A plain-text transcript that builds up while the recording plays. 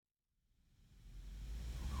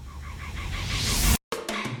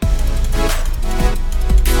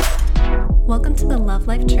Love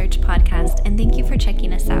Life Church podcast, and thank you for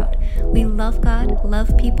checking us out. We love God,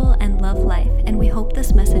 love people, and love life, and we hope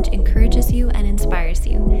this message encourages you and inspires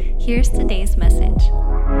you. Here's today's message.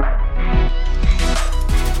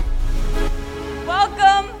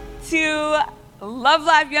 Welcome to Love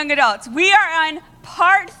Life Young Adults. We are on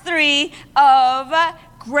part 3 of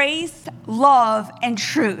Grace, Love, and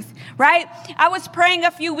Truth, right? I was praying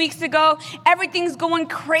a few weeks ago. Everything's going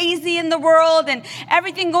crazy in the world and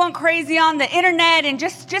everything going crazy on the internet and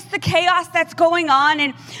just the chaos that's going on.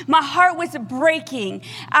 And my heart was breaking.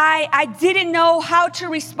 I didn't know how to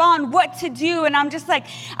respond, what to do. And I'm just like,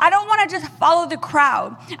 I don't want to just follow the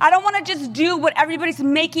crowd. I don't want to just do what everybody's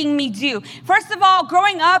making me do. First of all,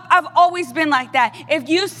 growing up, I've always been like that. If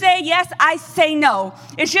you say yes, I say no.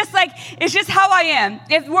 It's just how I am.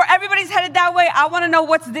 If everybody's headed that way, I want to know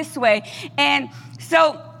what's this way. And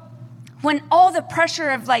so when all the pressure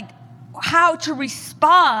of how to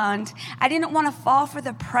respond, I didn't want to fall for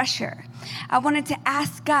the pressure. I wanted to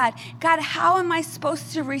ask God, how am I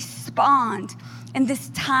supposed to respond in this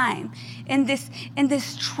time, in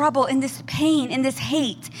this trouble, in this pain, in this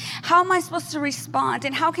hate? How am I supposed to respond?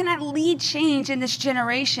 And how can I lead change in this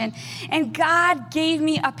generation? And God gave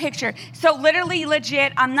me a picture. So literally,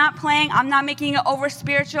 legit, I'm not playing. I'm not making it over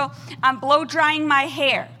spiritual. I'm blow drying my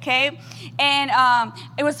hair, okay? And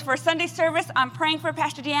it was for Sunday service. I'm praying for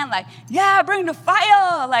Pastor Deanne, bring the fire.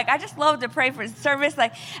 I just love to pray for service.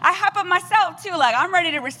 I hype up myself too. I'm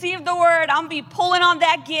ready to receive the word. I'm be pulling on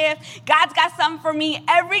that gift. God's got something for me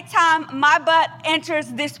every time my butt enters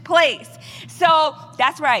this place. So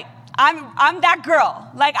that's right. I'm that girl.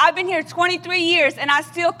 I've been here 23 years and I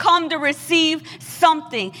still come to receive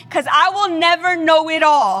something because I will never know it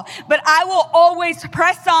all, but I will always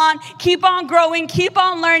press on, keep on growing, keep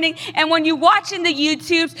on learning. And when you watch in the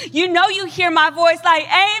YouTubes, you hear my voice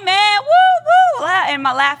amen, woo, woo. And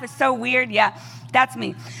my laugh is so weird. Yeah, that's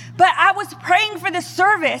me. But I was praying for the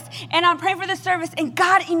service and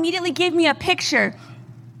God immediately gave me a picture.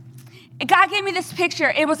 God gave me this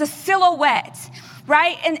picture. It was a silhouette,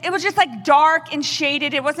 right? And it was just dark and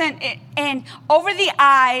shaded. It wasn't, and over the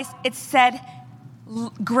eyes, it said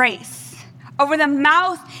grace. Over the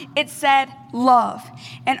mouth, it said love.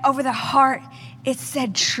 And over the heart, it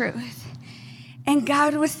said truth. And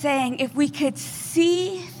God was saying, if we could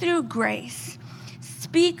see through grace,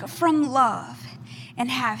 speak from love,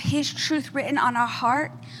 and have His truth written on our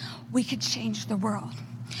heart, we could change the world.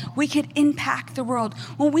 We could impact the world.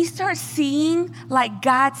 When we start seeing like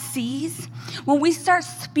God sees, when we start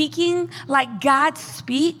speaking like God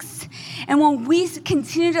speaks, and when we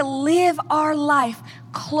continue to live our life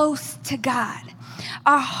close to God,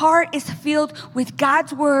 our heart is filled with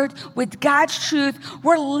God's word, with God's truth.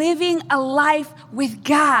 We're living a life with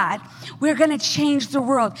God. We're going to change the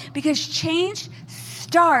world because change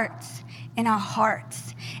starts in our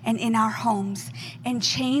hearts and in our homes. And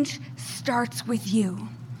change starts with you.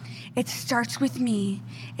 It starts with me.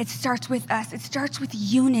 It starts with us. It starts with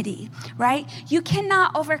unity, right? You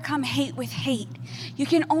cannot overcome hate with hate. You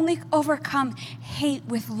can only overcome hate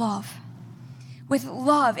with love. With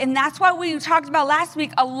love. And that's why we talked about last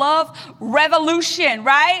week, a love revolution,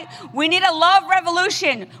 right? We need a love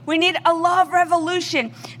revolution. We need a love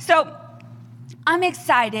revolution. So I'm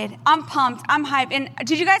excited. I'm pumped. I'm hyped. And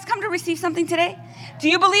did you guys come to receive something today? Do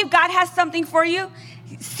you believe God has something for you?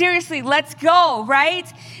 Seriously, let's go,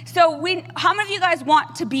 right? So how many of you guys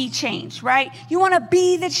want to be changed, right? You want to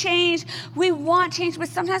be the change. We want change, but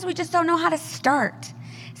sometimes we just don't know how to start.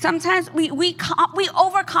 Sometimes we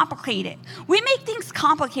overcomplicate it. We make things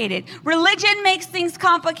complicated. Religion makes things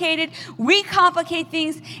complicated. We complicate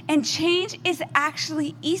things, and change is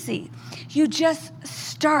actually easy. You just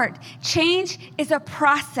start. Change is a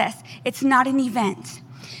process. It's not an event.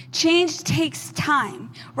 Change takes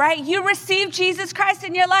time, right? You receive Jesus Christ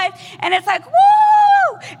in your life, and it's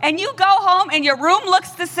woo! And you go home, and your room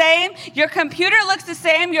looks the same, your computer looks the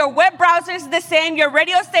same, your web browser is the same, your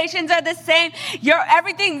radio stations are the same,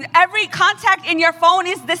 every contact in your phone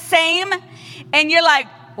is the same, and you're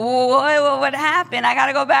what happened? I got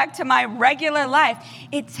to go back to my regular life.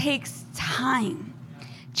 It takes time.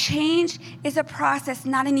 Change is a process,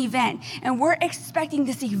 not an event. And we're expecting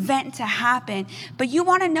this event to happen. But you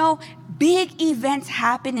want to know, big events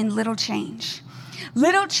happen in little change.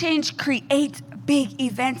 Little change creates big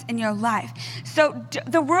events in your life. So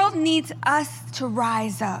the world needs us to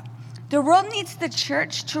rise up. The world needs the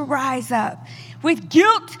church to rise up. With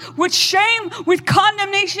guilt, with shame, with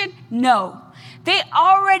condemnation? No. They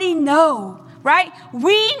already know, right?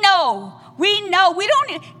 We know. We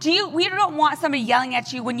don't want somebody yelling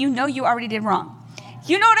at you when you know you already did wrong.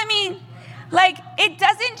 You know what I mean? Like, it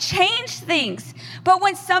doesn't change things. But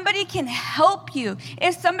when somebody can help you,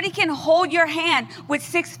 if somebody can hold your hand with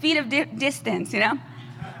 6 feet of distance,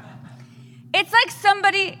 it's like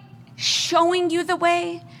somebody showing you the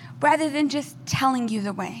way rather than just telling you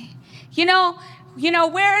the way.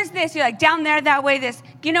 Where is this? You're like, down there, that way, this.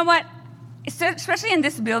 You know what? Especially in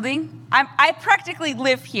this building, I practically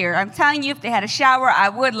live here. I'm telling you, if they had a shower, I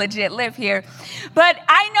would legit live here. But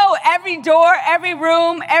I know every door, every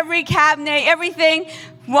room, every cabinet, everything.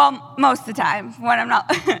 Well, most of the time when I'm not,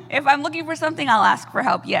 if I'm looking for something, I'll ask for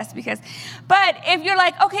help, yes, but if you're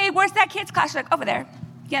like, okay, where's that kid's class? You're like, over there.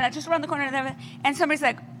 Yeah, just around the corner. And somebody's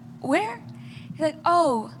like, where? You're like,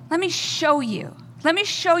 oh, let me show you. Let me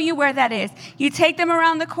show you where that is. You take them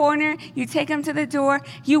around the corner. You take them to the door.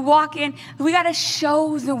 You walk in. We got to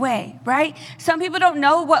show the way, right? Some people don't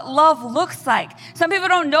know what love looks like. Some people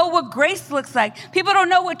don't know what grace looks like. People don't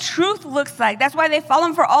know what truth looks like. That's why they've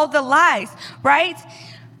fallen for all the lies, right?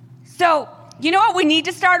 So, you know what we need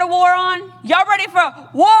to start a war on? Y'all ready for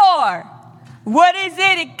war? What is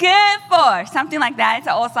it good for? Something like that. It's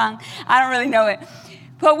an old song. I don't really know it.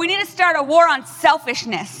 But we need to start a war on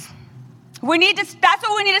selfishness. That's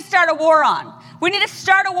what we need to start a war on. We need to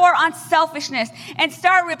start a war on selfishness and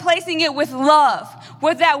start replacing it with love.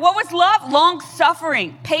 With that, what was love?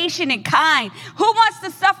 Long-suffering, patient, and kind. Who wants to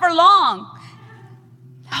suffer long?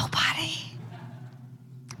 Nobody.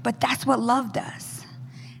 But that's what love does.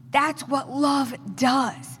 That's what love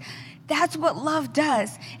does. That's what love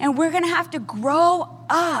does. And we're going to have to grow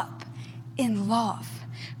up in love.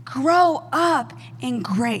 Grow up in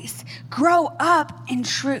grace. Grow up in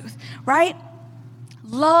truth, right?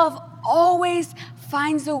 Love always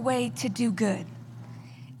finds a way to do good.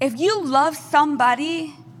 If you love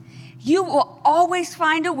somebody, you will always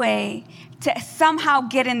find a way to somehow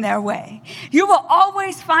get in their way. You will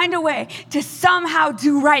always find a way to somehow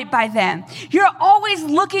do right by them. You're always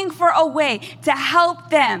looking for a way to help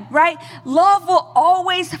them, right? Love will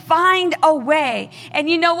always find a way. And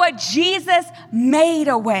you know what? Jesus made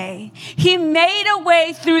a way. He made a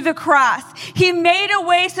way through the cross. He made a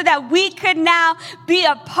way so that we could now be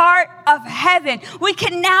a part of heaven. We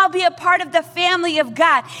can now be a part of the family of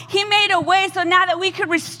God. He made a way so now that we could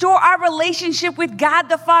restore our relationship with God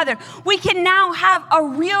the Father. We can now have a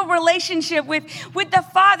real relationship with the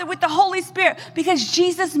Father, with the Holy Spirit, because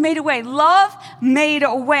Jesus made a way. Love made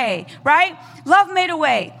a way, right? Love made a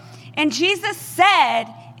way. And Jesus said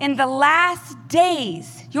in the last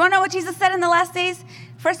days, you want to know what Jesus said in the last days?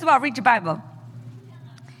 First of all, read your Bible.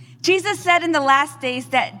 Jesus said in the last days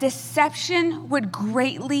that deception would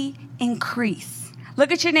greatly increase.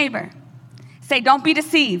 Look at your neighbor. Say, don't be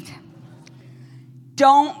deceived.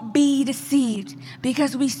 Don't be deceived,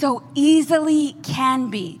 because we so easily can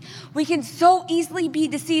be. We can so easily be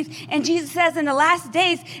deceived. And Jesus says in the last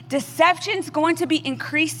days, deception's going to be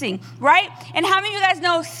increasing, right? And how many of you guys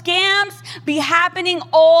know scams be happening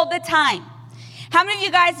all the time? How many of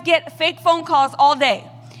you guys get fake phone calls all day?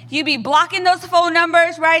 You be blocking those phone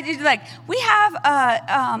numbers, right? You're like, we have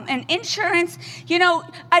an insurance,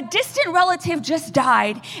 a distant relative just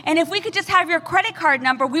died, and if we could just have your credit card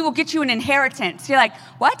number, we will get you an inheritance. You're like,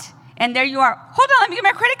 what? And there you are. Hold on, let me get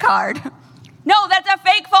my credit card. No, that's a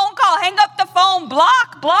fake phone call. Hang up the phone.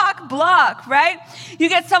 Block, block, block, right? You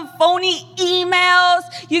get some phony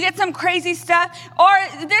emails. You get some crazy stuff.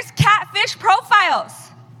 Or there's catfish profiles.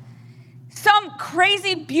 Some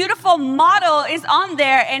crazy beautiful model is on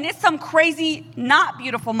there, and it's some crazy not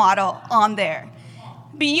beautiful model on there.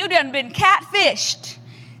 But you done been catfished.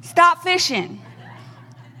 Stop fishing.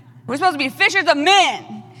 We're supposed to be fishers of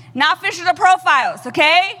men, not fishers of profiles,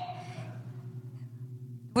 okay?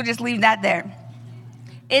 We'll just leave that there.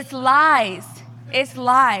 It's lies. It's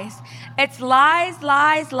lies. It's lies,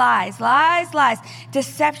 lies, lies, lies, lies,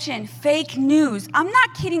 deception, fake news. I'm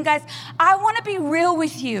not kidding, guys. I want to be real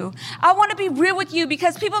with you. I want to be real with you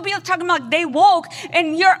because people be talking about they woke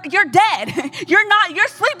and you're dead. You're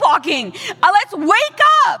sleepwalking. Let's wake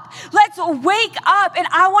up. Let's wake up. And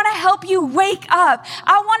I want to help you wake up.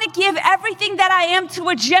 I want to give everything that I am to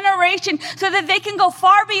a generation so that they can go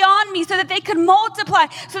far beyond me, so that they can multiply,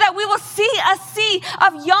 so that we will see a sea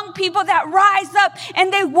of young people that rise up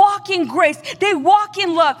and they walk in grace. They walk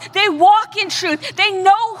in love. They walk in truth. They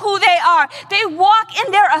know who they are. They walk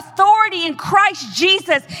in their authority in Christ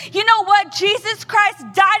Jesus. You know what? Jesus Christ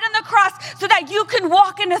died on the cross so that you could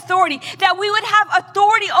walk in authority, that we would have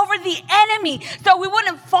authority over the enemy, so we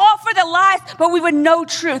wouldn't fall for the lies, but we would know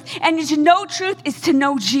truth. And to know truth is to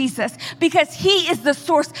know Jesus, because he is the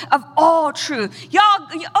source of all truth. Y'all,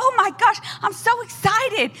 oh my gosh, I'm so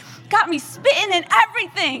excited. Got me spitting and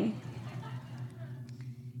everything.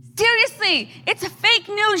 Seriously, Seriously, it's a fake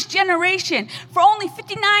news generation. For only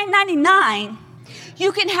 $59.99,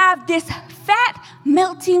 you can have this fat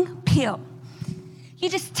melting pill. You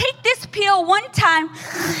just take this pill one time,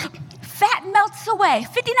 fat melts away.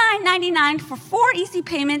 $59.99 for 4 easy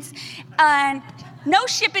payments and no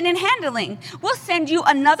shipping and handling. We'll send you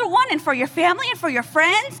another one, and for your family and for your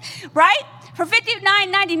friends, right? For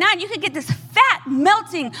 $59.99, you can get this fat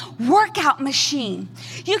melting workout machine.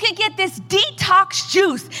 You can get this detox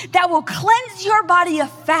juice that will cleanse your body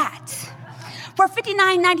of fat for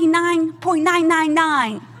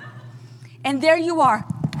 $59.99.999. And there you are,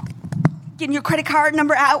 getting your credit card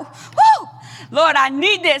number out. Woo! Lord, I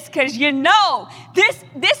need this, because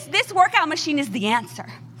this workout machine is the answer.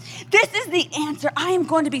 This is the answer. I am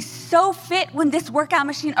going to be so fit when this workout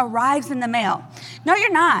machine arrives in the mail. No,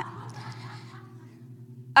 you're not.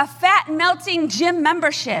 A fat melting gym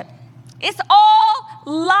membership. It's all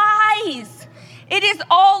lies. It is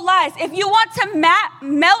all lies. If you want to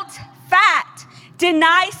melt fat,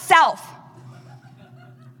 deny self.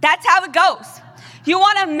 That's how it goes. You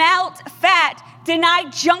want to melt fat, deny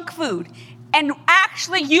junk food, and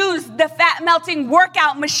actually use the fat melting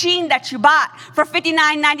workout machine that you bought for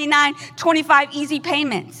 $59.99, 25 easy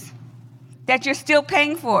payments that you're still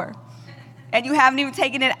paying for. And you haven't even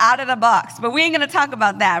taken it out of the box. But we ain't going to talk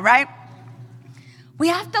about that, right? We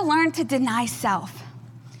have to learn to deny self.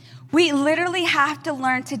 We literally have to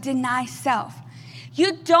learn to deny self.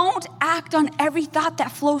 You don't act on every thought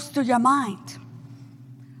that flows through your mind.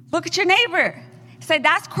 Look at your neighbor. Say,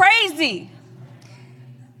 that's crazy.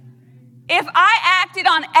 If I acted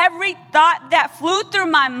on every thought that flew through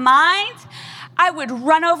my mind, I would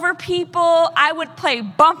run over people. I would play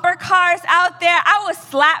bumper cars out there. I would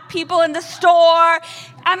slap people in the store.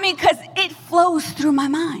 Because it flows through my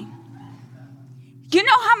mind. You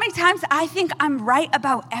know how many times I think I'm right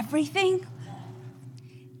about everything?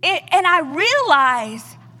 And I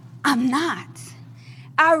realize I'm not.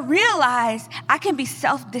 I realize I can be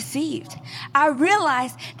self-deceived. I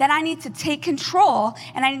realize that I need to take control,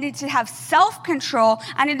 and I need to have self-control.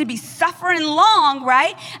 I need to be suffering long,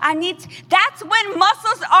 right? That's when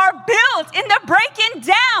muscles are built in the breaking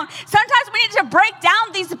down. Sometimes we need to break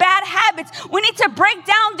down these bad habits. We need to break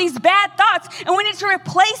down these bad thoughts, and we need to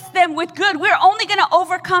replace them with good. We're only going to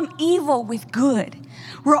overcome evil with good.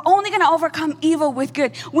 We're only going to overcome evil with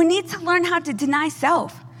good. We need to learn how to deny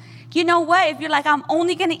self. You know what? If you're like, I'm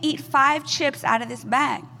only going to eat 5 chips out of this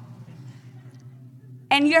bag,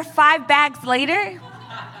 and you're 5 bags later,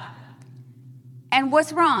 and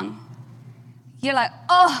what's wrong? You're like,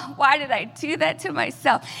 oh, why did I do that to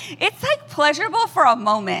myself? It's like pleasurable for a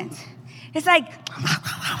moment. It's like,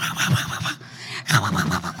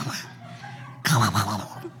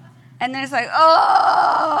 and then it's like,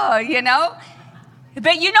 oh, you know?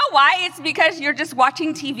 But you know why? It's because you're just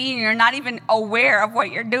watching TV and you're not even aware of what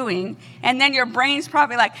you're doing. And then your brain's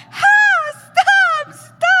probably like,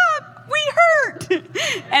 stop, we hurt.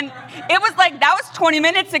 And it was like, that was 20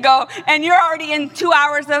 minutes ago, and you're already in 2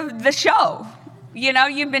 hours of the show. You know,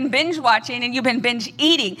 you've been binge watching and you've been binge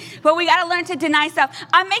eating. But we got to learn to deny self.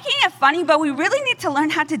 I'm making it funny, but we really need to learn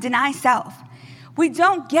how to deny self. We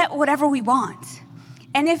don't get whatever we want.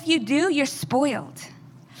 And if you do, you're spoiled.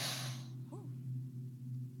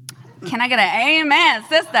 Can I get an amen,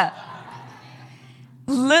 sister?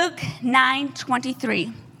 Luke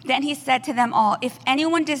 9:23. Then he said to them all, if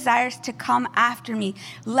anyone desires to come after me,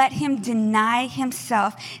 let him deny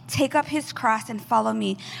himself, take up his cross and follow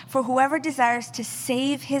me. For whoever desires to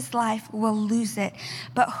save his life will lose it.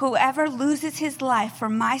 But whoever loses his life for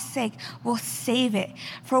my sake will save it.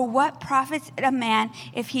 For what profits a man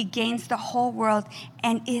if he gains the whole world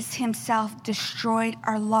and is himself destroyed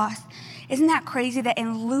or lost? Isn't that crazy that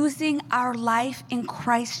in losing our life in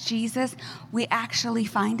Christ Jesus, we actually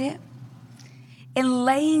find it? In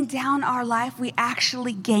laying down our life, we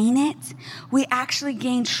actually gain it. We actually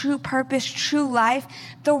gain true purpose, true life.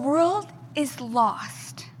 The world is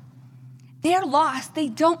lost. They're lost. They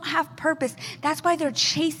don't have purpose. That's why they're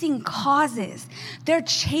chasing causes. They're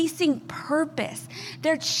chasing purpose.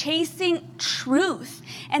 They're chasing truth.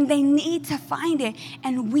 And they need to find it.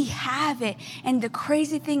 And we have it. And the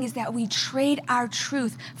crazy thing is that we trade our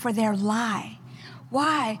truth for their lie.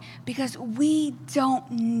 Why? Because we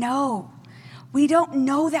don't know. We don't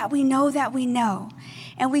know that we know that we know.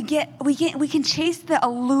 And we can chase the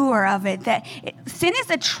allure of it, sin is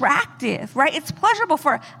attractive, right? It's pleasurable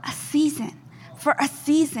for a season,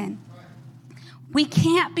 We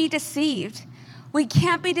can't be deceived. We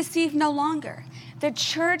can't be deceived no longer. The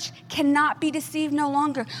church cannot be deceived no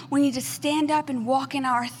longer. We need to stand up and walk in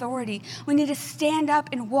our authority. We need to stand up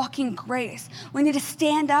and walk in grace. We need to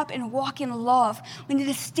stand up and walk in love. We need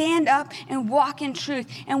to stand up and walk in truth.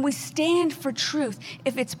 And we stand for truth.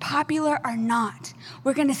 If it's popular or not,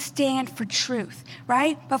 we're going to stand for truth,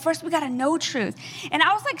 right? But first we got to know truth. And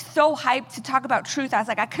I was like so hyped to talk about truth. I was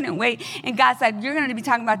like, I couldn't wait. And God said, you're going to be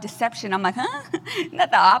talking about deception. I'm like, huh?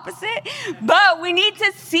 Not the opposite. But we need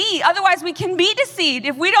to see. Otherwise we can be deceived.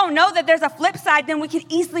 If we don't know that there's a flip side, then we can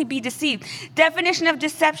easily be deceived. Definition of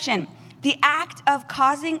deception: the act of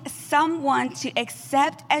causing someone to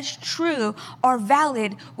accept as true or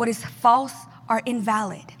valid what is false or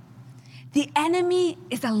invalid. The enemy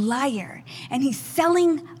is a liar, and he's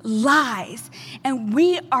selling lies, and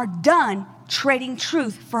we are done trading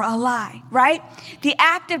truth for a lie, right? The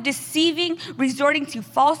act of deceiving, resorting to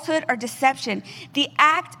falsehood or deception. The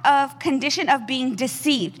act of condition of being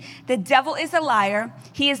deceived. The devil is a liar.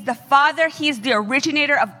 He is the father. He is the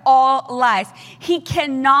originator of all lies. He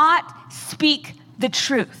cannot speak the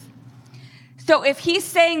truth. So if he's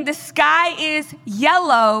saying the sky is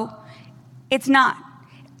yellow, it's not.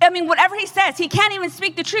 I mean, whatever he says, he can't even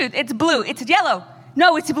speak the truth. It's blue. It's yellow.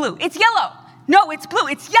 No, it's blue. It's yellow. No, it's blue.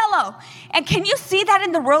 It's yellow. And can you see that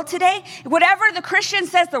in the world today? Whatever the Christian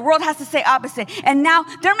says, the world has to say opposite. And now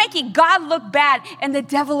they're making God look bad, and the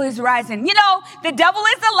devil is rising. You know, the devil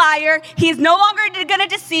is a liar. He's no longer going to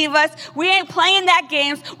deceive us. We ain't playing that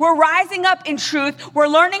games. We're rising up in truth. We're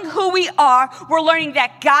learning who we are. We're learning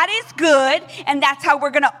that God is good, and that's how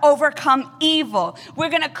we're going to overcome evil.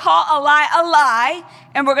 We're going to call a lie,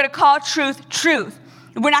 and we're going to call truth truth.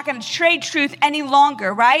 We're not going to trade truth any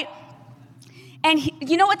longer, right? And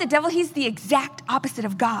you know what? The devil, he's the exact opposite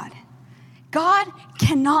of God. God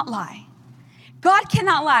cannot lie. God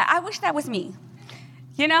cannot lie. I wish that was me.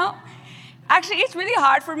 You know? Actually, it's really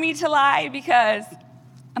hard for me to lie because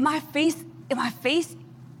my face,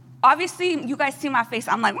 obviously, you guys see my face.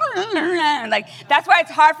 I'm like, that's why it's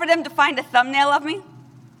hard for them to find a thumbnail of me.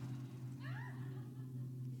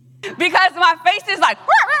 Because my face is like,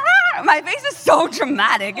 my face is so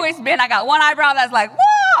dramatic. I got one eyebrow that's like, whoa.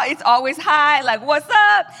 It's always high, like, what's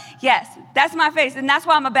up? Yes, that's my face, and that's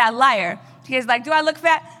why I'm a bad liar. Because, like, do I look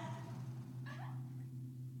fat?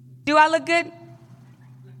 Do I look good?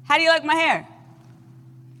 How do you like my hair?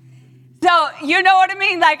 So, you know what I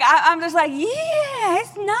mean? Like, I'm just like, yeah,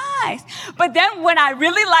 it's nice. But then when I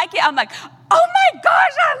really like it, I'm like, oh my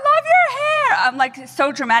gosh, I love your hair. I'm like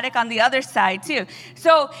so dramatic on the other side too.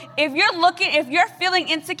 So if you're feeling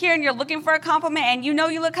insecure and you're looking for a compliment and you know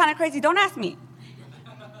you look kind of crazy, don't ask me.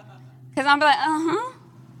 Because I'm like,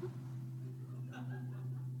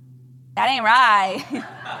 that ain't right.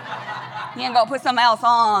 You ain't gonna put something else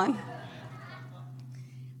on.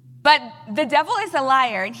 But the devil is a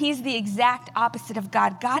liar, and he's the exact opposite of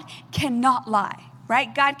God. God cannot lie,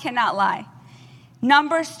 right? God cannot lie.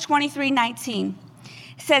 Numbers 23:19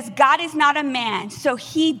 says, God is not a man, so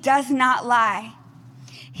he does not lie.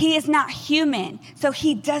 He is not human, so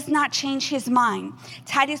he does not change his mind.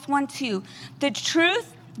 Titus 1:2,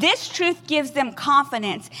 this truth gives them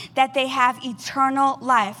confidence that they have eternal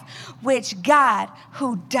life, which God,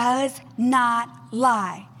 who does not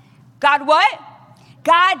lie. God what?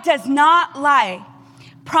 God does not lie.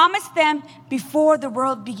 Promised them before the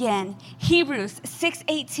world began. Hebrews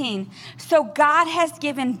 6:18. So God has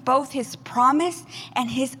given both his promise and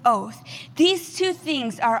his oath. These two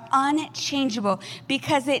things are unchangeable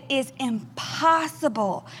because it is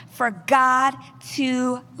impossible for God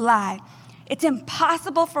to lie. It's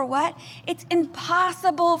impossible for what? It's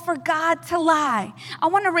impossible for God to lie. I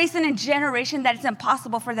want to raise in a generation that it's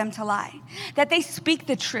impossible for them to lie. That they speak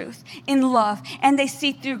the truth in love and they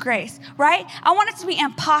see through grace, right? I want it to be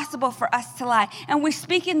impossible for us to lie. And we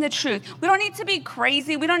speak in the truth. We don't need to be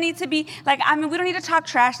crazy. We don't need to be we don't need to talk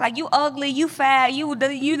trash like you ugly, you fat, you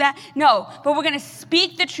that. No, but we're going to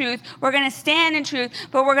speak the truth. We're going to stand in truth,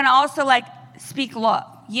 but we're going to also speak love,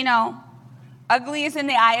 you know? Ugly is in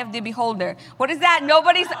the eye of the beholder. What is that?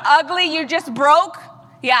 Nobody's ugly, you're just broke?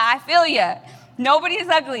 Yeah, I feel you. Nobody's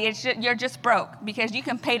ugly, you're just broke because you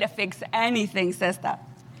can pay to fix anything, sister.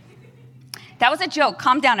 That was a joke.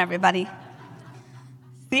 Calm down, everybody.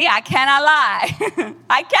 See, I cannot lie.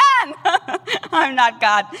 I can. I'm not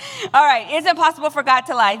God. All right, it's impossible for God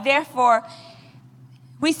to lie. Therefore,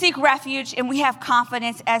 we seek refuge and we have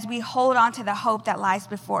confidence as we hold on to the hope that lies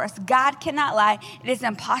before us. God cannot lie. It is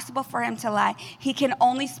impossible for him to lie. He can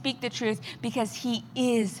only speak the truth because he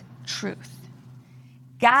is truth.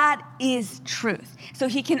 God is truth, so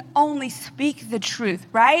he can only speak the truth,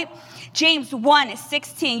 right? James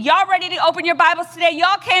 1:16. Y'all ready to open your Bibles today?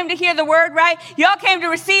 Y'all came to hear the word, right? Y'all came to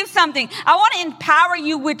receive something. I want to empower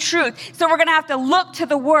you with truth, so we're going to have to look to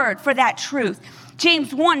the word for that truth.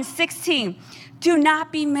 James 1:16. Do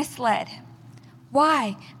not be misled.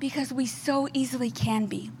 Why? Because we so easily can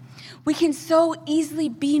be. We can so easily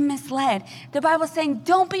be misled. The Bible is saying,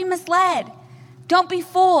 don't be misled. Don't be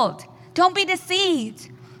fooled. Don't be deceived.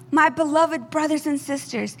 My beloved brothers and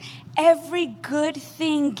sisters, every good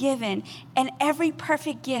thing given and every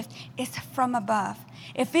perfect gift is from above.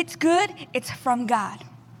 If it's good, it's from God,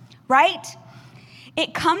 right?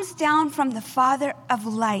 It comes down from the Father of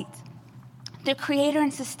light, the creator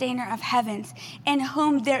and sustainer of heavens, in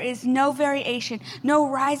whom there is no variation, no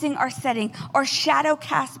rising or setting, or shadow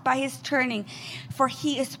cast by his turning, for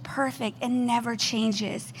he is perfect and never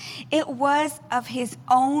changes. It was of his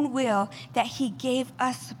own will that he gave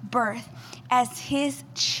us birth as his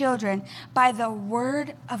children by the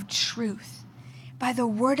word of truth. By the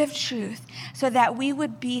word of truth, so that we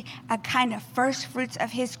would be a kind of first fruits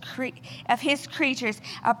of his creatures,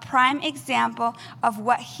 a prime example of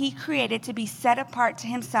what he created to be set apart to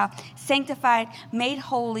himself, sanctified, made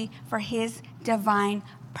holy for his divine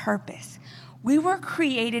purpose. We were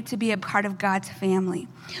created to be a part of God's family.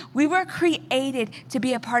 We were created to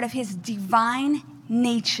be a part of his divine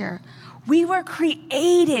nature. We were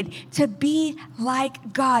created to be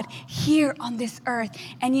like God here on this earth.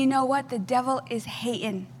 And you know what? The devil is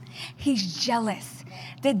hating. He's jealous.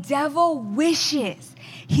 The devil wishes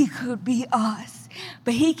he could be us,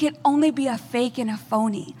 but he can only be a fake and a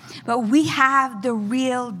phony. But we have the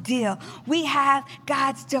real deal. We have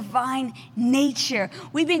God's divine nature.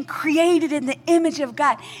 We've been created in the image of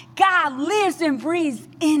God. God lives and breathes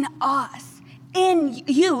in us, in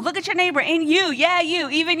you. Look at your neighbor, in you. Yeah, you,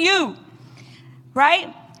 even you.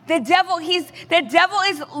 Right? The devil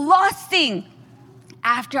is lusting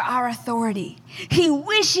after our authority. He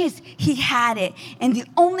wishes he had it. And the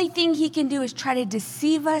only thing he can do is try to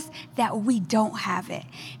deceive us that we don't have it.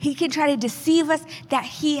 He can try to deceive us that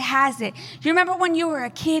he has it. Do you remember when you were a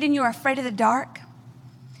kid and you were afraid of the dark?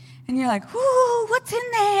 And you're like, ooh, what's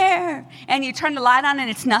in there? And you turn the light on and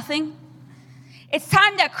it's nothing. It's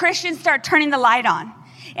time that Christians start turning the light on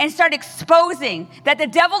and start exposing that the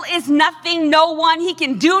devil is nothing, no one. He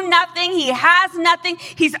can do nothing. He has nothing.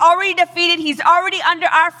 He's already defeated. He's already under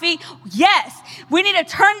our feet. Yes, we need to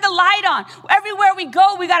turn the light on. Everywhere we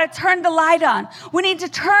go, we got to turn the light on. We need to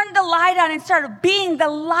turn the light on and start being the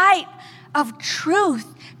light of truth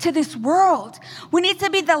to this world. We need to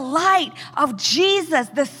be the light of Jesus,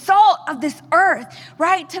 the salt of this earth,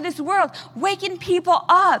 right, to this world, waking people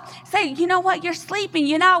up. Say, you know what, you're sleeping,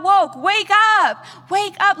 you're not woke. Wake up,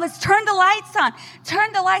 let's turn the lights on.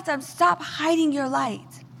 Turn the lights on, stop hiding your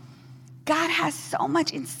light. God has so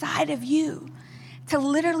much inside of you to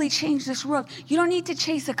literally change this world. You don't need to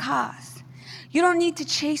chase a cause. You don't need to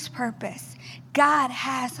chase purpose. God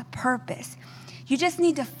has a purpose. You just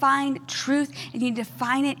need to find truth, and you need to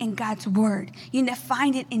find it in God's word. You need to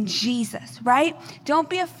find it in Jesus, right? Don't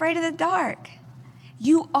be afraid of the dark.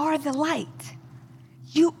 You are the light.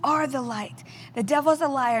 You are the light. The devil's a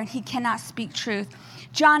liar, and he cannot speak truth.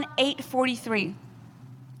 John 8:43.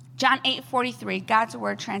 John 8:43, God's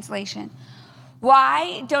word translation.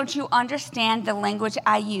 Why don't you understand the language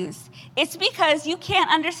I use? It's because you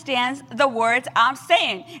can't understand the words I'm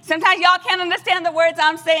saying. Sometimes y'all can't understand the words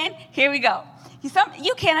I'm saying. Here we go.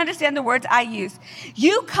 You can't understand the words I use.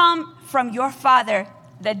 You come from your father,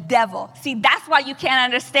 the devil. See, that's why you can't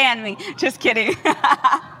understand me. Just kidding.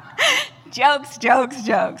 Jokes.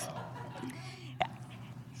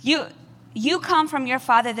 You come from your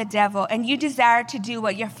father, the devil, and you desire to do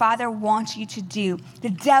what your father wants you to do. The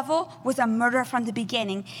devil was a murderer from the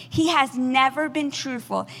beginning. He has never been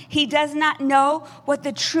truthful. He does not know what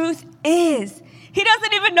the truth is. He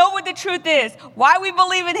doesn't even know what the truth is. Why we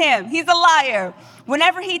believe in him? He's a liar.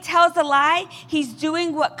 Whenever he tells a lie, he's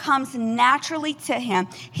doing what comes naturally to him.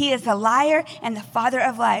 He is a liar and the father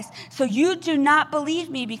of lies. So you do not believe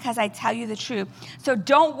me because I tell you the truth. So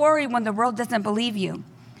don't worry when the world doesn't believe you.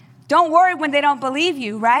 Don't worry when they don't believe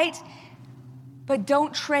you, right? But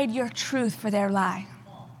don't trade your truth for their lie.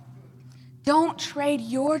 Don't trade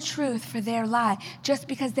your truth for their lie just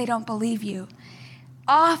because they don't believe you.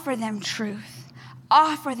 Offer them truth.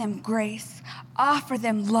 Offer them grace. Offer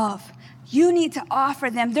them love. You need to offer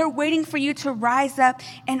them. They're waiting for you to rise up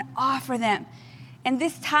and offer them. In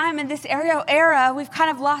this time, in this era, we've kind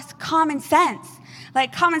of lost common sense.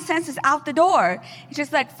 Like common sense is out the door. It's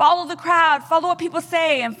just like follow the crowd, follow what people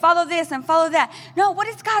say, and follow this and follow that. No, what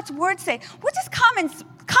does God's word say? What does common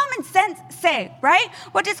sense say, right?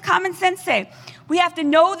 What does common sense say? We have to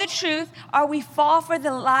know the truth or we fall for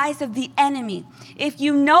the lies of the enemy. If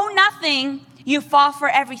you know nothing, you fall for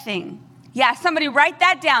everything. Yeah, somebody write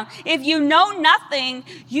that down. If you know nothing,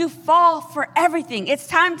 you fall for everything. It's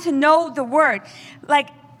time to know the word. Like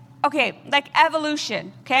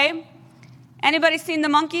evolution, okay? Anybody seen the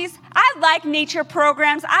monkeys? I like nature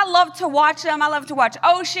programs. I love to watch them. I love to watch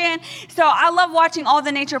Ocean. So I love watching all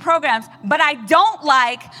the nature programs. But I don't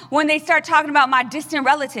like when they start talking about my distant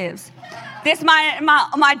relatives. This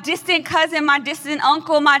my distant cousin, my distant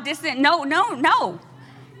uncle, no.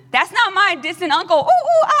 That's not my distant uncle.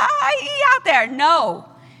 Out there. No.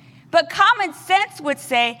 But common sense would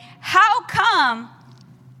say, how come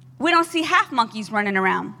we don't see half monkeys running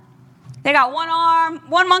around? They got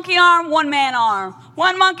one monkey arm, one man arm.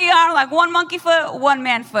 One monkey arm, like one monkey foot, one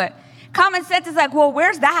man foot. Common sense is like, well,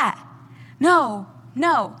 where's that? No.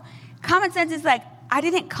 Common sense is like, I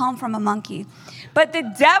didn't come from a monkey. But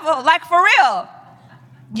the devil, like for real,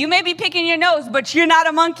 you may be picking your nose, but you're not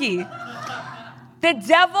a monkey. The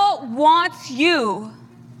devil wants you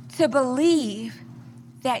to believe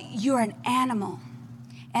that you're an animal.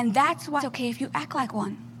 And that's why it's okay if you act like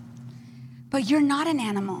one. But you're not an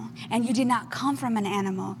animal, and you did not come from an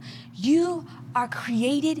animal. You are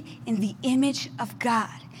created in the image of God.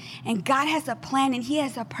 And God has a plan, and he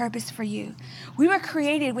has a purpose for you. We were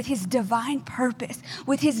created with his divine purpose,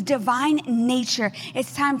 with his divine nature.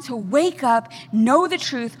 It's time to wake up, know the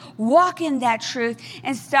truth, walk in that truth,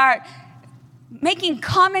 and start making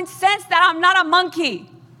common sense that I'm not a monkey,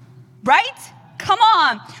 right? Come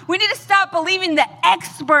on. We need to stop believing the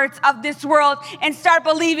experts of this world and start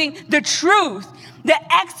believing the truth. The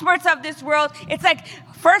experts of this world, it's like,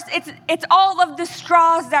 first, it's all of the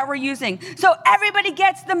straws that we're using. So everybody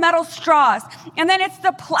gets the metal straws. And then it's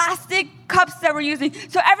the plastic cups that we're using.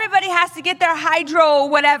 So everybody has to get their hydro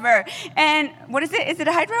whatever. And what is it? Is it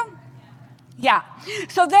a hydro? Yeah.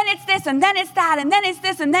 So then it's this, and then it's that, and then it's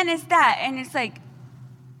this, and then it's that. And it's like,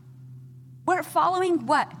 we're following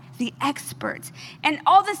what? The experts. And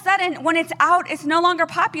all of a sudden, when it's out, it's no longer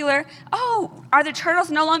popular. Oh, are the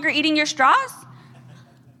turtles no longer eating your straws?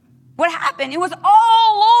 What happened? It was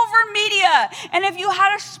all over media. And if you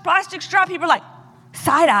had a plastic straw, people were like,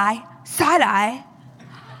 side eye.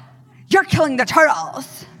 You're killing the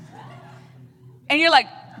turtles. And you're like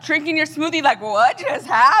drinking your smoothie like, what just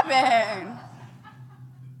happened?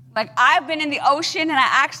 Like, I've been in the ocean and I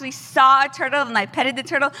actually saw a turtle and I petted the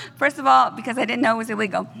turtle. First of all, because I didn't know it was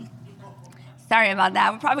illegal. Sorry about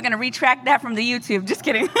that. We're probably going to retract that from the YouTube. Just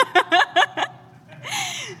kidding.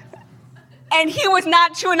 And he was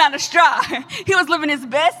not chewing on a straw. He was living his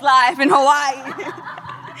best life in Hawaii.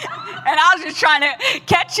 And I was just trying to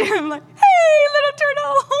catch him like, hey, little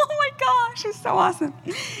turtle. Oh my gosh, he's so awesome.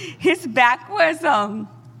 His back was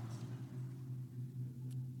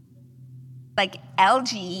like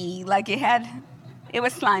algae, like it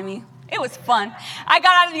was slimy. It was fun. I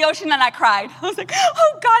got out of the ocean and I cried. I was like,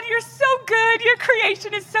 oh God, you're so good. Your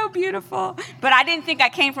creation is so beautiful. But I didn't think I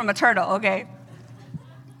came from a turtle, okay?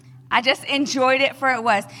 I just enjoyed it for it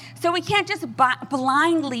was. So we can't just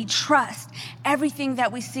blindly trust everything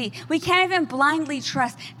that we see. We can't even blindly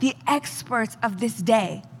trust the experts of this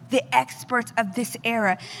day, the experts of this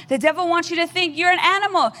era. The devil wants you to think you're an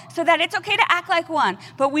animal so that it's okay to act like one.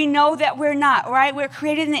 But we know that we're not, right? We're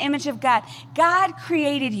created in the image of God. God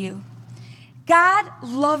created you. God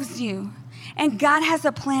loves you. And God has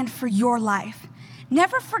a plan for your life.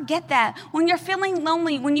 Never forget that. When you're feeling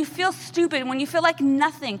lonely, when you feel stupid, when you feel like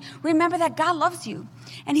nothing, remember that God loves you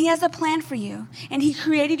and he has a plan for you and he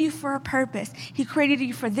created you for a purpose. He created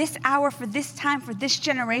you for this hour, for this time, for this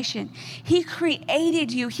generation. He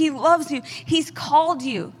created you. He loves you. He's called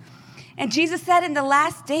you. And Jesus said in the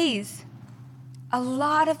last days, a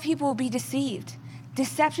lot of people will be deceived.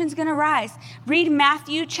 Deception's going to rise. Read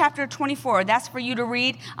Matthew chapter 24. That's for you to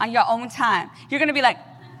read on your own time. You're going to be like,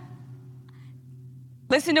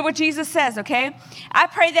 listen to what Jesus says, okay? I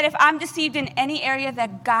pray that if I'm deceived in any area,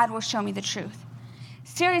 that God will show me the truth.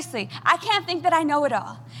 Seriously, I can't think that I know it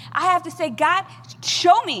all. I have to say, God,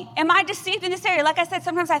 show me. Am I deceived in this area? Like I said,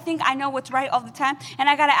 sometimes I think I know what's right all the time, and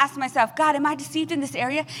I got to ask myself, God, am I deceived in this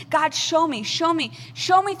area? God, show me. Show me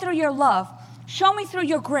through your love. Show me through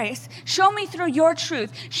your grace. Show me through your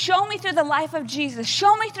truth. Show me through the life of Jesus.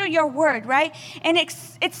 Show me through your word, right? And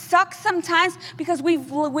it sucks sometimes because we've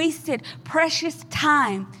wasted precious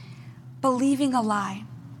time believing a lie.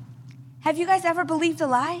 Have you guys ever believed a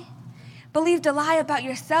lie? believed a lie about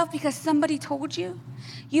yourself because somebody told you.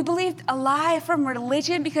 You believed a lie from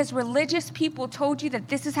religion because religious people told you that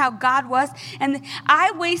this is how God was. And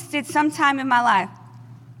I wasted some time in my life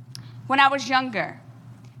when I was younger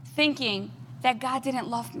thinking that God didn't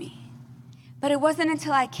love me. But it wasn't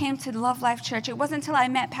until I came to Love Life Church, it wasn't until I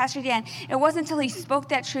met Pastor Dan, it wasn't until he spoke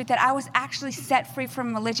that truth that I was actually set free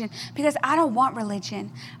from religion, because I don't want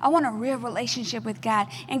religion. I want a real relationship with God,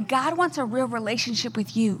 and God wants a real relationship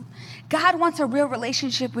with you. God wants a real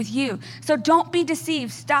relationship with you. So don't be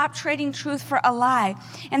deceived. Stop trading truth for a lie.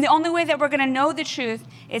 And the only way that we're going to know the truth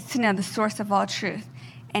is to know the source of all truth.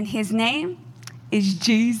 And his name is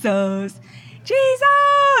Jesus.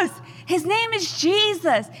 Jesus! His name is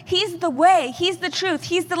Jesus. He's the way, he's the truth,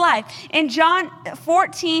 he's the life. In John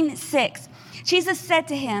 14:6, Jesus said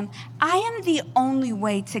to him, I am the only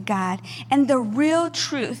way to God and the real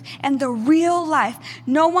truth and the real life.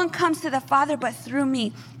 No one comes to the Father but through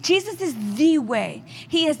me. Jesus is the way.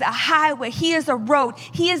 He is the highway. He is a road.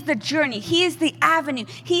 He is the journey. He is the avenue.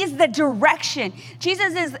 He is the direction.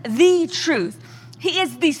 Jesus is the truth. He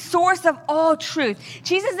is the source of all truth.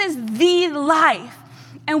 Jesus is the life.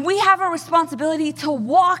 And we have a responsibility to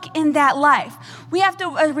walk in that life. We have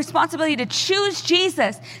a responsibility to choose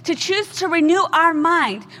Jesus, to choose to renew our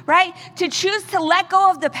mind, right? To choose to let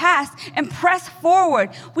go of the past and press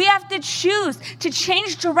forward. We have to choose to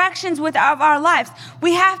change directions with our lives.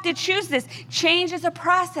 We have to choose this. Change is a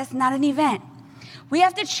process, not an event. We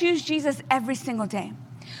have to choose Jesus every single day.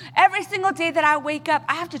 Every single day that I wake up,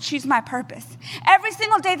 I have to choose my purpose. Every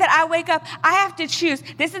single day that I wake up, I have to choose.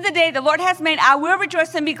 This is the day the Lord has made. I will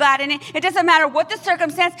rejoice and be glad in it. It doesn't matter what the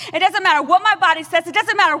circumstance. It doesn't matter what my body says. It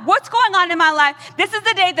doesn't matter what's going on in my life. This is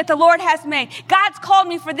the day that the Lord has made. God's called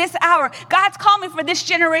me for this hour. God's called me for this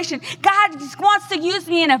generation. God just wants to use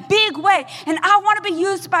me in a big way, and I want to be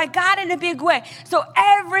used by God in a big way. So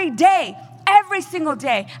every single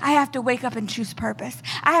day, I have to wake up and choose purpose.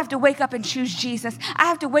 I have to wake up and choose Jesus. I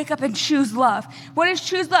have to wake up and choose love. What is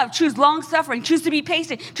choose love? Choose long suffering. Choose to be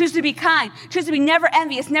patient. Choose to be kind. Choose to be never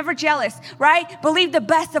envious, never jealous, right? Believe the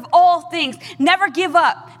best of all things. Never give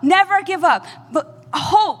up. Never give up. But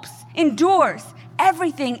hopes, endures,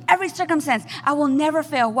 everything, every circumstance. I will never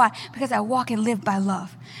fail. Why? Because I walk and live by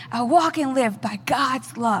love. I walk and live by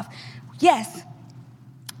God's love. Yes.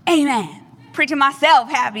 Amen. Preaching myself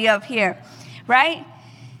happy up here. Right?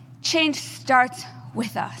 Change starts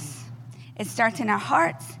with us. It starts in our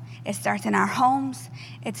hearts. It starts in our homes.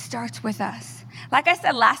 It starts with us. Like I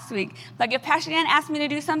said last week, like if Pastor Dan asked me to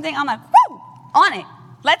do something, I'm like, woo, on it.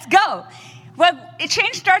 Let's go. Well,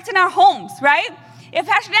 change starts in our homes, right? If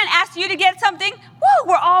Pastor Dan asked you to get something, woo,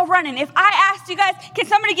 we're all running. If I asked you guys, can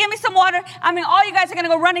somebody give me some water? I mean, all you guys are going to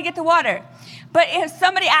go run and get the water. But if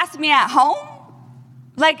somebody asked me at home,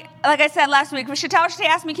 like I said last week, Chantel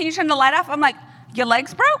asked me, can you turn the light off? I'm like, your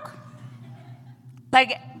legs broke?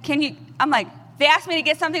 Like, I'm like, they asked me to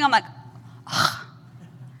get something. I'm like, ugh.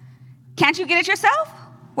 Can't you get it yourself?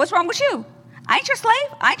 What's wrong with you? I ain't your slave.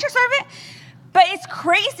 I ain't your servant. But it's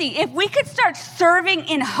crazy. If we could start serving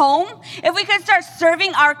in home, if we could start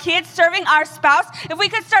serving our kids, serving our spouse, if we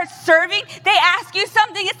could start serving, they ask you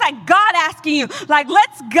something, it's like God asking you, like,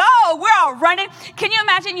 let's go. We're all running. Can you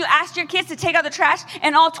imagine you asked your kids to take out the trash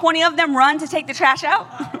and all 20 of them run to take the trash out?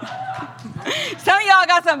 Some of y'all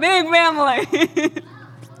got some big family.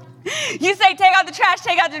 You say, take out the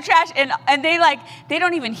trash, and they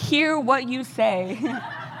don't even hear what you say.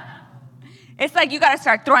 It's like you got to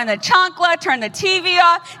start throwing the chancla, turn the TV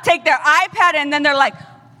off, take their iPad, and then they're like,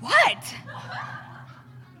 what?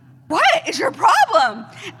 What is your problem?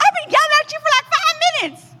 I've been yelling at you for like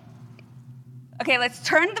 5 minutes. Okay, let's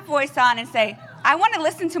turn the voice on and say, I want to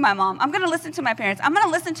listen to my mom. I'm going to listen to my parents. I'm going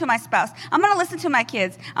to listen to my spouse. I'm going to listen to my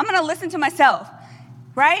kids. I'm going to listen to myself,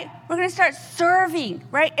 right? We're going to start serving,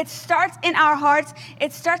 right? It starts in our hearts.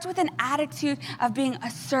 It starts with an attitude of being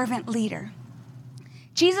a servant leader.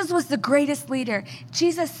 Jesus was the greatest leader.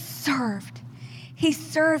 Jesus served. He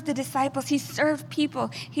served the disciples. He served people.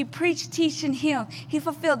 He preached, teached, and healed. He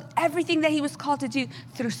fulfilled everything that he was called to do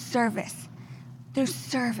through service. Through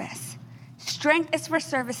service. Strength is for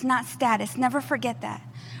service, not status. Never forget that.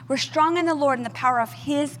 We're strong in the Lord and the power of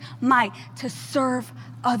his might to serve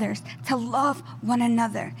others, to love one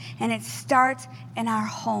another. And it starts in our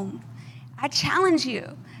home. I challenge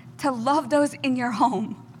you to love those in your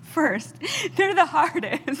home first. They're the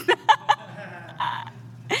hardest.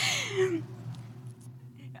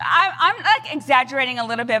 I'm like exaggerating a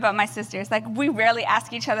little bit about my sisters. Like, we rarely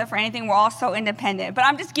ask each other for anything. We're all so independent. But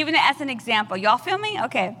I'm just giving it as an example. Y'all feel me?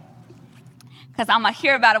 Okay. Because I'm going to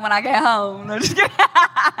hear about it when I get home. No, just kidding.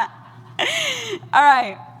 All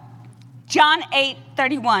right. John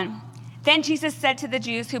 8:31. Then Jesus said to the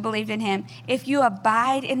Jews who believed in him, "If you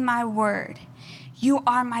abide in my word, you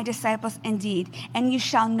are my disciples indeed, and you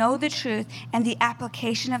shall know the truth, and the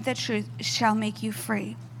application of the truth shall make you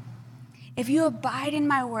free." If you abide in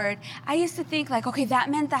my word, I used to think like, okay, that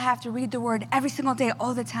meant I have to read the word every single day,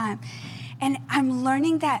 all the time. And I'm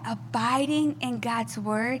learning that abiding in God's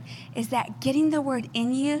word is that getting the word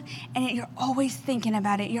in you, and you're always thinking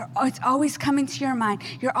about it. It's always coming to your mind.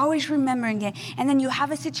 You're always remembering it. And then you have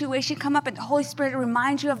a situation come up and the Holy Spirit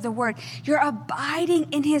reminds you of the word. You're abiding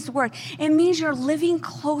in his word. It means you're living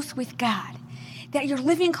close with God. That you're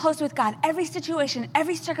living close with God. Every situation,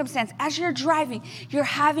 every circumstance, as you're driving, you're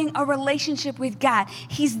having a relationship with God.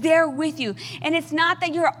 He's there with you. And it's not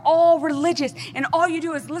that you're all religious and all you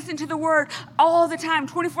do is listen to the word all the time,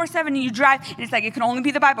 24/7, and you drive, and it's like it can only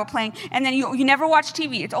be the Bible playing, and then you never watch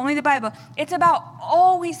TV. It's only the Bible. It's about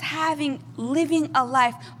always living a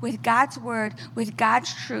life with God's word, with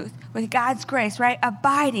God's truth, with God's grace, right?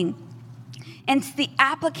 Abiding. And it's the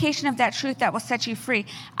application of that truth that will set you free.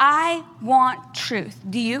 I want truth.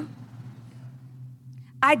 Do you?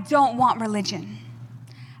 I don't want religion.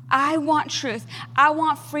 I want truth. I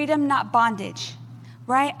want freedom, not bondage,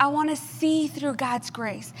 right? I want to see through God's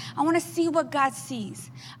grace. I want to see what God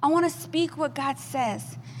sees. I want to speak what God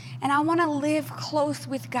says. And I want to live close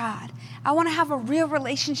with God. I want to have a real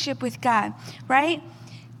relationship with God, right?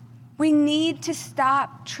 We need to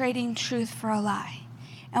stop trading truth for a lie.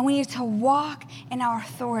 And we need to walk in our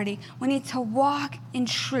authority. We need to walk in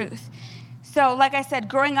truth. So like I said,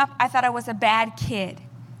 growing up, I thought I was a bad kid.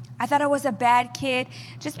 I thought I was a bad kid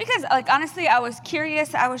just because, like, honestly, I was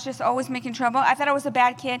curious. I was just always making trouble. I thought I was a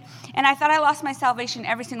bad kid. And I thought I lost my salvation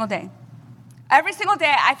every single day. Every single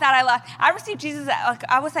day, I thought I lost. I received Jesus at,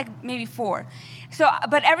 I was maybe 4. So,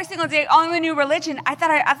 but every single day, on the new religion, I thought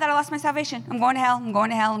I lost my salvation. I'm going to hell. I'm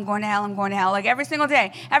going to hell. I'm going to hell. I'm going to hell. Like every single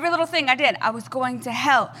day, every little thing I did, I was going to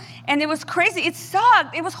hell, and it was crazy. It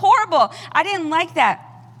sucked. It was horrible. I didn't like that.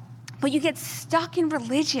 But you get stuck in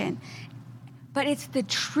religion. But it's the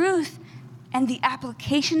truth and the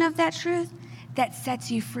application of that truth that sets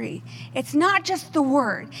you free. It's not just the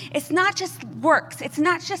word. It's not just works. It's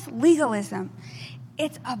not just legalism.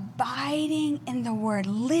 It's abiding in the word,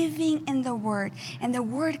 living in the word, and the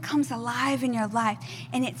word comes alive in your life,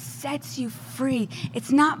 and it sets you free. It's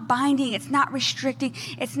not binding. It's not restricting.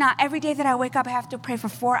 It's not every day that I wake up, I have to pray for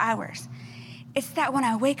 4 hours. It's that when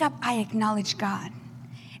I wake up, I acknowledge God.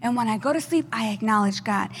 And when I go to sleep, I acknowledge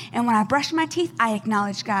God. And when I brush my teeth, I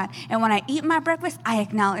acknowledge God. And when I eat my breakfast, I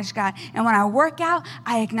acknowledge God. And when I work out,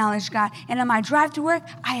 I acknowledge God. And on my drive to work,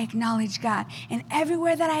 I acknowledge God. And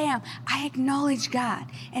everywhere that I am, I acknowledge God.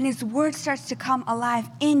 And his word starts to come alive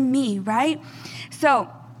in me, right? So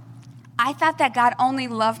I thought that God only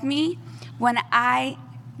loved me when I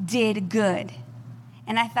did good.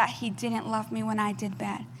 And I thought he didn't love me when I did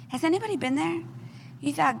bad. Has anybody been there?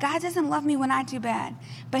 You thought, God doesn't love me when I do bad,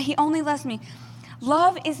 but he only loves me.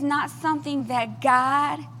 Love is not something that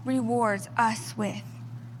God rewards us with.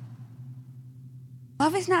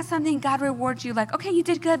 Love is not something God rewards you like, okay, you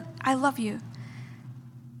did good, I love you.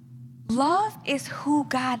 Love is who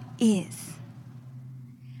God is.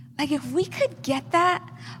 Like if we could get that,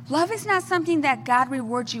 love is not something that God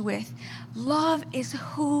rewards you with. Love is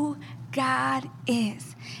who God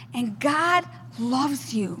is. And God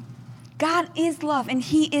loves you. God is love, and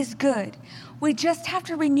he is good. We just have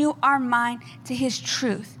to renew our mind to his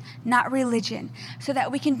truth, not religion, so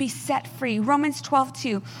that we can be set free. Romans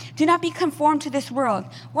 12:2. Do not be conformed to this world.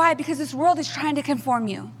 Why? Because this world is trying to conform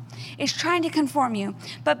you. It's trying to conform you,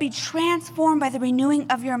 but be transformed by the renewing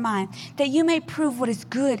of your mind, that you may prove what is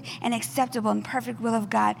good and acceptable and perfect will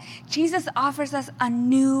of God. Jesus offers us a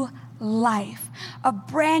new life, a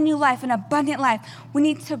brand new life, an abundant life. We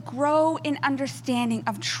need to grow in understanding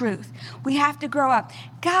of truth. We have to grow up.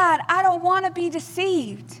 God, I don't want to be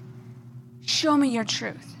deceived. Show me your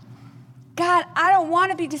truth. God, I don't want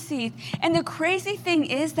to be deceived. And the crazy thing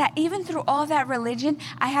is that even through all that religion,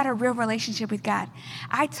 I had a real relationship with God.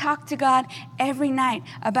 I talked to God every night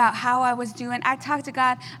about how I was doing. I talked to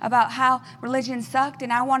God about how religion sucked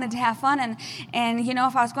and I wanted to have fun. And you know,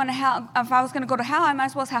 if I was going to go to hell, I might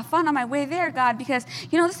as well have fun on my way there, God, because,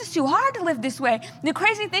 you know, this is too hard to live this way. The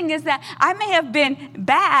crazy thing is that I may have been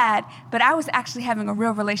bad, but I was actually having a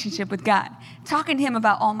real relationship with God, talking to him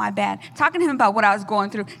about all my bad, talking to him about what I was going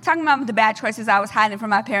through, talking about the bad choices I was hiding from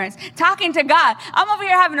my parents, talking to God. I'm over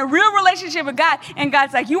here having a real relationship with God, and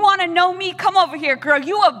God's like, you want to know me? Come over here, girl.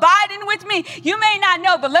 You abiding with me. You may not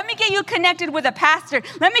know, but let me get you connected with a pastor.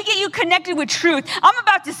 Let me get you connected with truth. I'm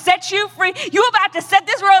about to set you free. You about to set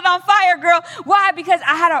this world on fire, girl. Why? Because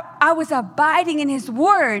I was abiding in his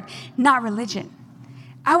word, not religion.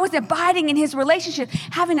 I was abiding in his relationship,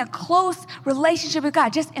 having a close relationship with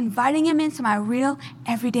God, just inviting him into my real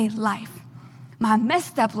everyday life, my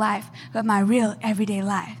messed up life, but my real everyday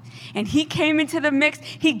life. And he came into the mix.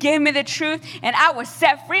 He gave me the truth, and I was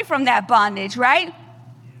set free from that bondage, right?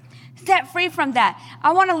 Set free from that.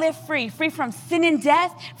 I want to live free from sin and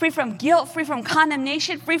death, free from guilt, free from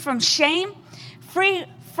condemnation, free from shame, free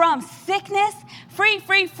from sickness, free.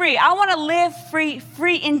 I want to live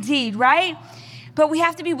free indeed, right? But we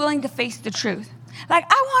have to be willing to face the truth. Like,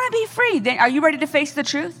 I want to be free. Then are you ready to face the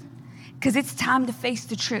truth? Because it's time to face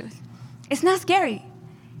the truth. It's not scary.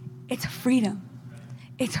 It's freedom.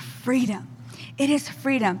 It's freedom. It is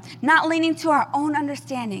freedom. Not leaning to our own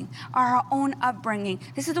understanding, our own upbringing.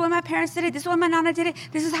 This is the way my parents did it. This is the way my nana did it.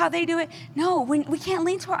 This is how they do it. No, we can't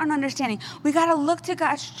lean to our own understanding. We got to look to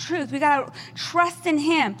God's truth. We got to trust in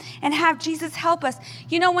him and have Jesus help us.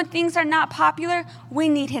 You know, when things are not popular, we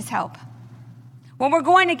need his help. When we're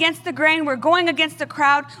going against the grain, we're going against the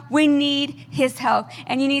crowd, we need his help.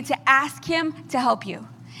 And you need to ask him to help you.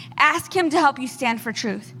 Ask him to help you stand for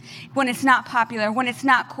truth when it's not popular, when it's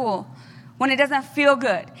not cool, when it doesn't feel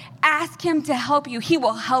good. Ask him to help you. He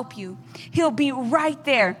will help you. He'll be right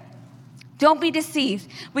there. Don't be deceived.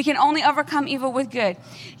 We can only overcome evil with good.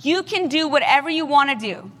 You can do whatever you want to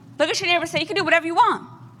do. Look at your neighbor and say, you can do whatever you want.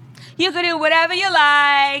 You can do whatever you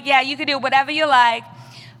like. Yeah, you can do whatever you like.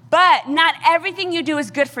 But not everything you do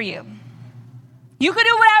is good for you. You can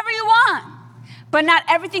do whatever you want, but not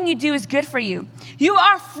everything you do is good for you. You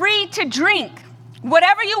are free to drink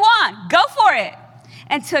whatever you want. Go for it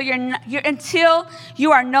until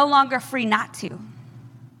you are no longer free not to.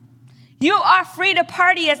 You are free to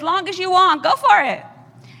party as long as you want. Go for it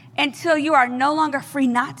until you are no longer free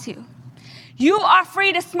not to. You are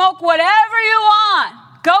free to smoke whatever you want.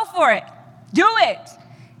 Go for it. Do it.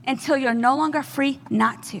 Until you're no longer free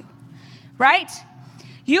not to, right?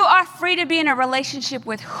 You are free to be in a relationship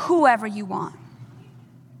with whoever you want.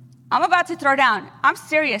 I'm about to throw down. I'm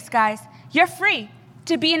serious, guys. You're free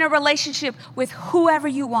to be in a relationship with whoever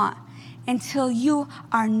you want until you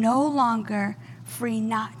are no longer free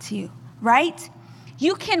not to, right?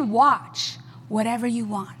 You can watch whatever you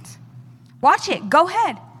want. Watch it. Go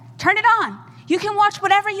ahead. Turn it on. You can watch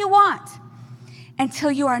whatever you want until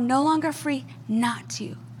you are no longer free not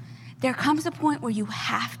to. There comes a point where you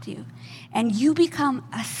have to, and you become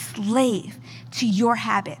a slave to your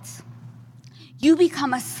habits. You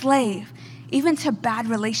become a slave even to bad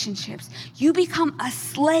relationships. You become a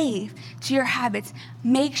slave to your habits.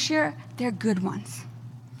 Make sure they're good ones,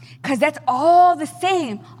 because that's all the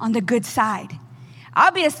same on the good side. I'll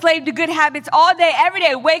be a slave to good habits all day, every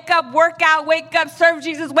day. Wake up, work out, wake up, serve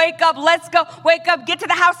Jesus, wake up, let's go, wake up, get to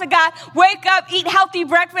the house of God, wake up, eat healthy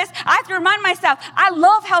breakfast. I have to remind myself, I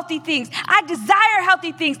love healthy things. I desire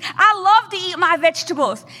healthy things. I love to eat my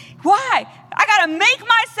vegetables. Why? I got to make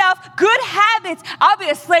myself good habits. I'll be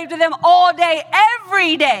a slave to them all day,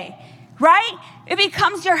 every day, right? It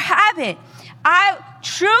becomes your habit.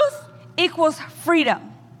 Truth equals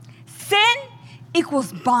freedom. Sin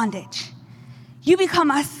equals bondage. You become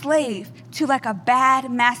a slave to like a bad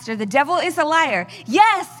master. The devil is a liar.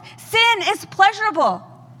 Yes, sin is pleasurable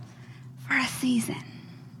for a season.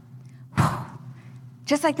 Whew.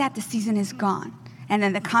 Just like that, the season is gone. And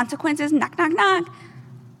then the consequences, knock, knock, knock.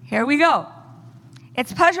 Here we go.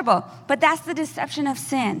 It's pleasurable, but that's the deception of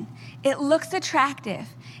sin. It looks attractive.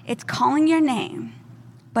 It's calling your name,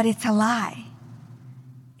 but it's a lie.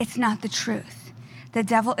 It's not the truth. The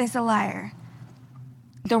devil is a liar.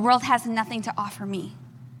 The world has nothing to offer me.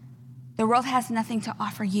 The world has nothing to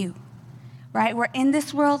offer you, right? We're in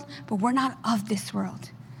this world, but we're not of this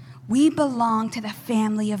world. We belong to the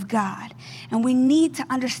family of God, and we need to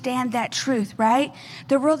understand that truth, right?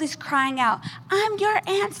 The world is crying out, I'm your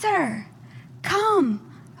answer. Come,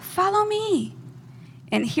 follow me.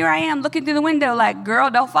 And here I am looking through the window like,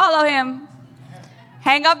 girl, don't follow him.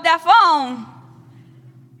 Hang up that phone.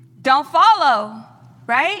 Don't follow,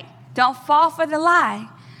 right? Don't fall for the lie.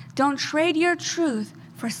 Don't trade your truth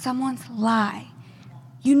for someone's lie.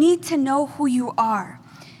 You need to know who you are.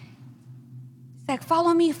 It's like,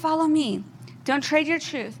 follow me, follow me. Don't trade your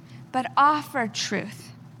truth, but offer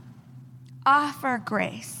truth. Offer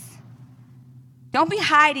grace. Don't be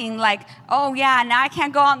hiding like, oh yeah, now I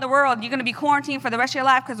can't go out in the world. You're going to be quarantined for the rest of your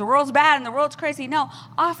life because the world's bad and the world's crazy. No,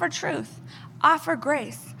 offer truth. Offer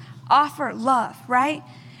grace. Offer love, right?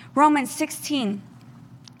 Romans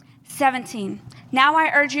 16:17. Now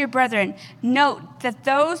I urge you, brethren, note that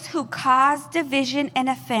those who cause division and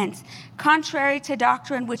offense, contrary to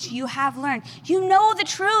doctrine which you have learned, you know the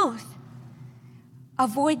truth.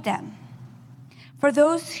 Avoid them. For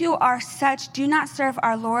those who are such do not serve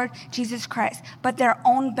our Lord Jesus Christ, but their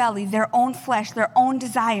own belly, their own flesh, their own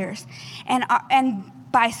desires, and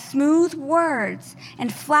by smooth words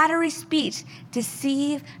and flattery speech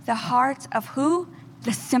deceive the hearts of who?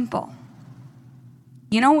 The simple.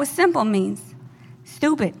 You know what simple means?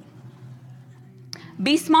 Stupid.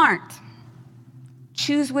 Be smart.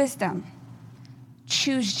 Choose wisdom.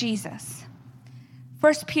 Choose Jesus.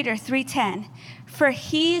 1 Peter 3:10. For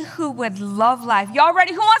he who would love life. Y'all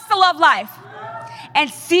ready? Who wants to love life? And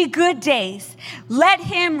see good days. Let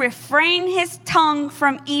him refrain his tongue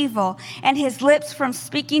from evil and his lips from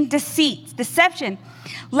speaking deception.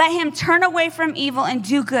 Let him turn away from evil and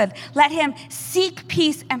do good. Let him seek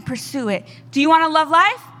peace and pursue it. Do you want to love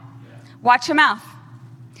life? Watch your mouth.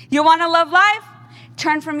 You want to love life?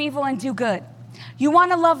 Turn from evil and do good. You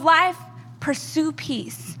want to love life? Pursue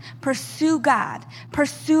peace. Pursue God.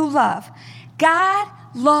 Pursue love. God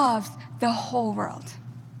loves the whole world.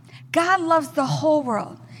 God loves the whole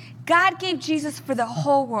world. God gave Jesus for the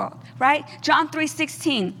whole world, right? John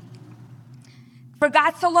 3:16. For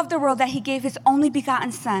God so loved the world that he gave his only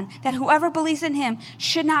begotten Son, that whoever believes in him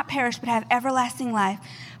should not perish but have everlasting life.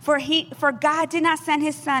 For God did not send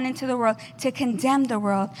his Son into the world to condemn the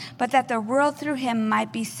world, but that the world through him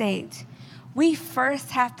might be saved. We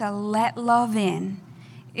first have to let love in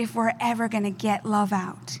if we're ever going to get love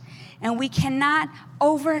out. And we cannot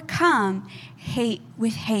overcome hate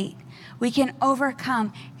with hate. We can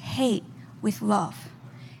overcome hate with love,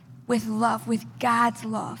 with God's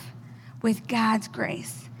love, with God's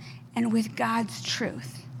grace, and with God's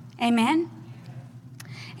truth. Amen?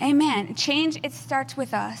 Amen. Change, it starts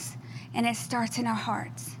with us, and it starts in our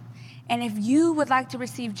hearts. And if you would like to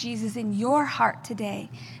receive Jesus in your heart today,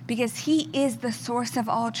 because he is the source of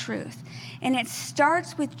all truth, and it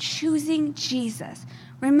starts with choosing Jesus.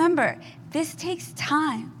 Remember, this takes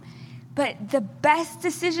time, but the best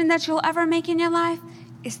decision that you'll ever make in your life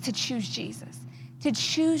is to choose Jesus. To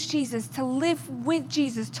choose Jesus, to live with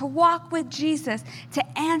Jesus, to walk with Jesus,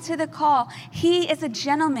 to answer the call. He is a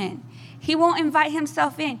gentleman. He won't invite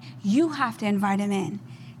himself in. You have to invite him in.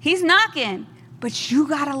 He's knocking, but you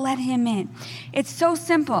got to let him in. It's so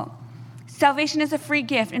simple. Salvation is a free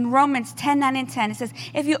gift. In Romans 10:9 and 10, it says,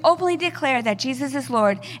 if you openly declare that Jesus is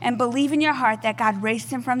Lord and believe in your heart that God raised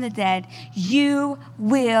him from the dead, you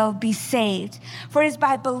will be saved. For it is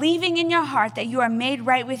by believing in your heart that you are made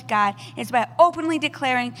right with God. It's by openly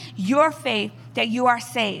declaring your faith that you are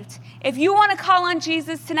saved. If you want to call on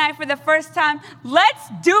Jesus tonight for the first time, let's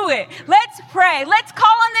do it. Let's pray. Let's call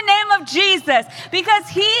on the name of Jesus because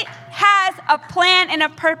he has a plan and a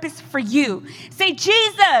purpose for you. Say,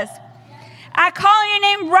 Jesus, I call on your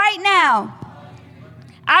name right now.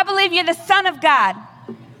 I believe you're the Son of God.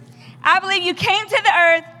 I believe you came to the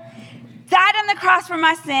earth, died on the cross for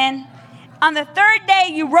my sin. On the third day,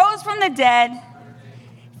 you rose from the dead.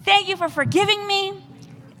 Thank you for forgiving me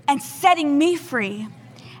and setting me free.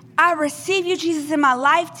 I receive you, Jesus, in my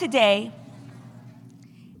life today.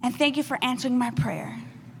 And thank you for answering my prayer.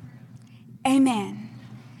 Amen.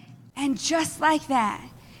 And just like that,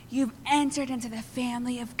 you've entered into the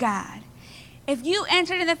family of God. If you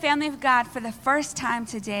entered in the family of God for the first time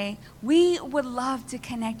today, we would love to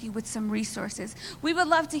connect you with some resources. We would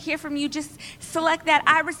love to hear from you. Just select that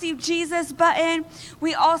I Received Jesus button.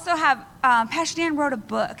 We also have, Pastor Dan wrote a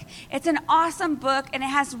book. It's an awesome book, and it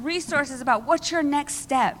has resources about what's your next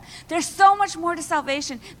step. There's so much more to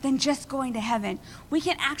salvation than just going to heaven. We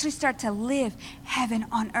can actually start to live heaven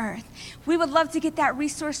on earth. We would love to get that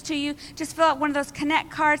resource to you. Just fill out one of those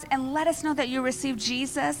Connect cards and let us know that you received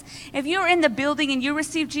Jesus. If you're in the building and you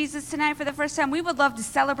received Jesus tonight for the first time, we would love to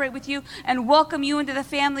celebrate with you and welcome you into the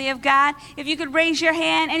family of God. If you could raise your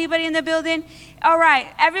hand, anybody in the building? All right,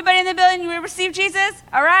 everybody in the building, you received Jesus?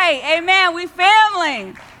 All right, amen, we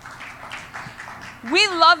family. We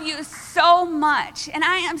love you so much, and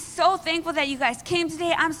I am so thankful that you guys came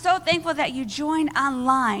today. I'm so thankful that you joined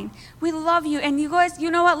online. We love you, and you guys,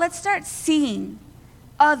 you know what? Let's start seeing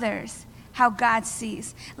others how God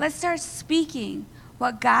sees. Let's start speaking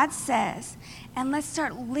what God says, and let's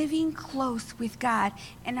start living close with God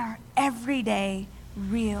in our everyday,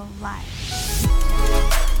 real life.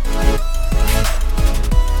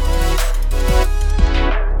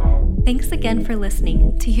 Thanks again for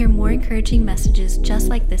listening. To hear more encouraging messages just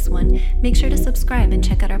like this one, make sure to subscribe and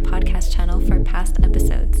check out our podcast channel for past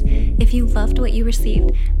episodes. If you loved what you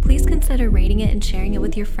received, please consider rating it and sharing it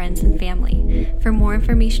with your friends and family. For more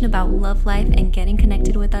information about Love Life and getting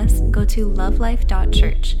connected with us, go to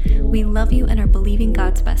lovelife.church. We love you and are believing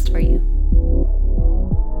God's best for you.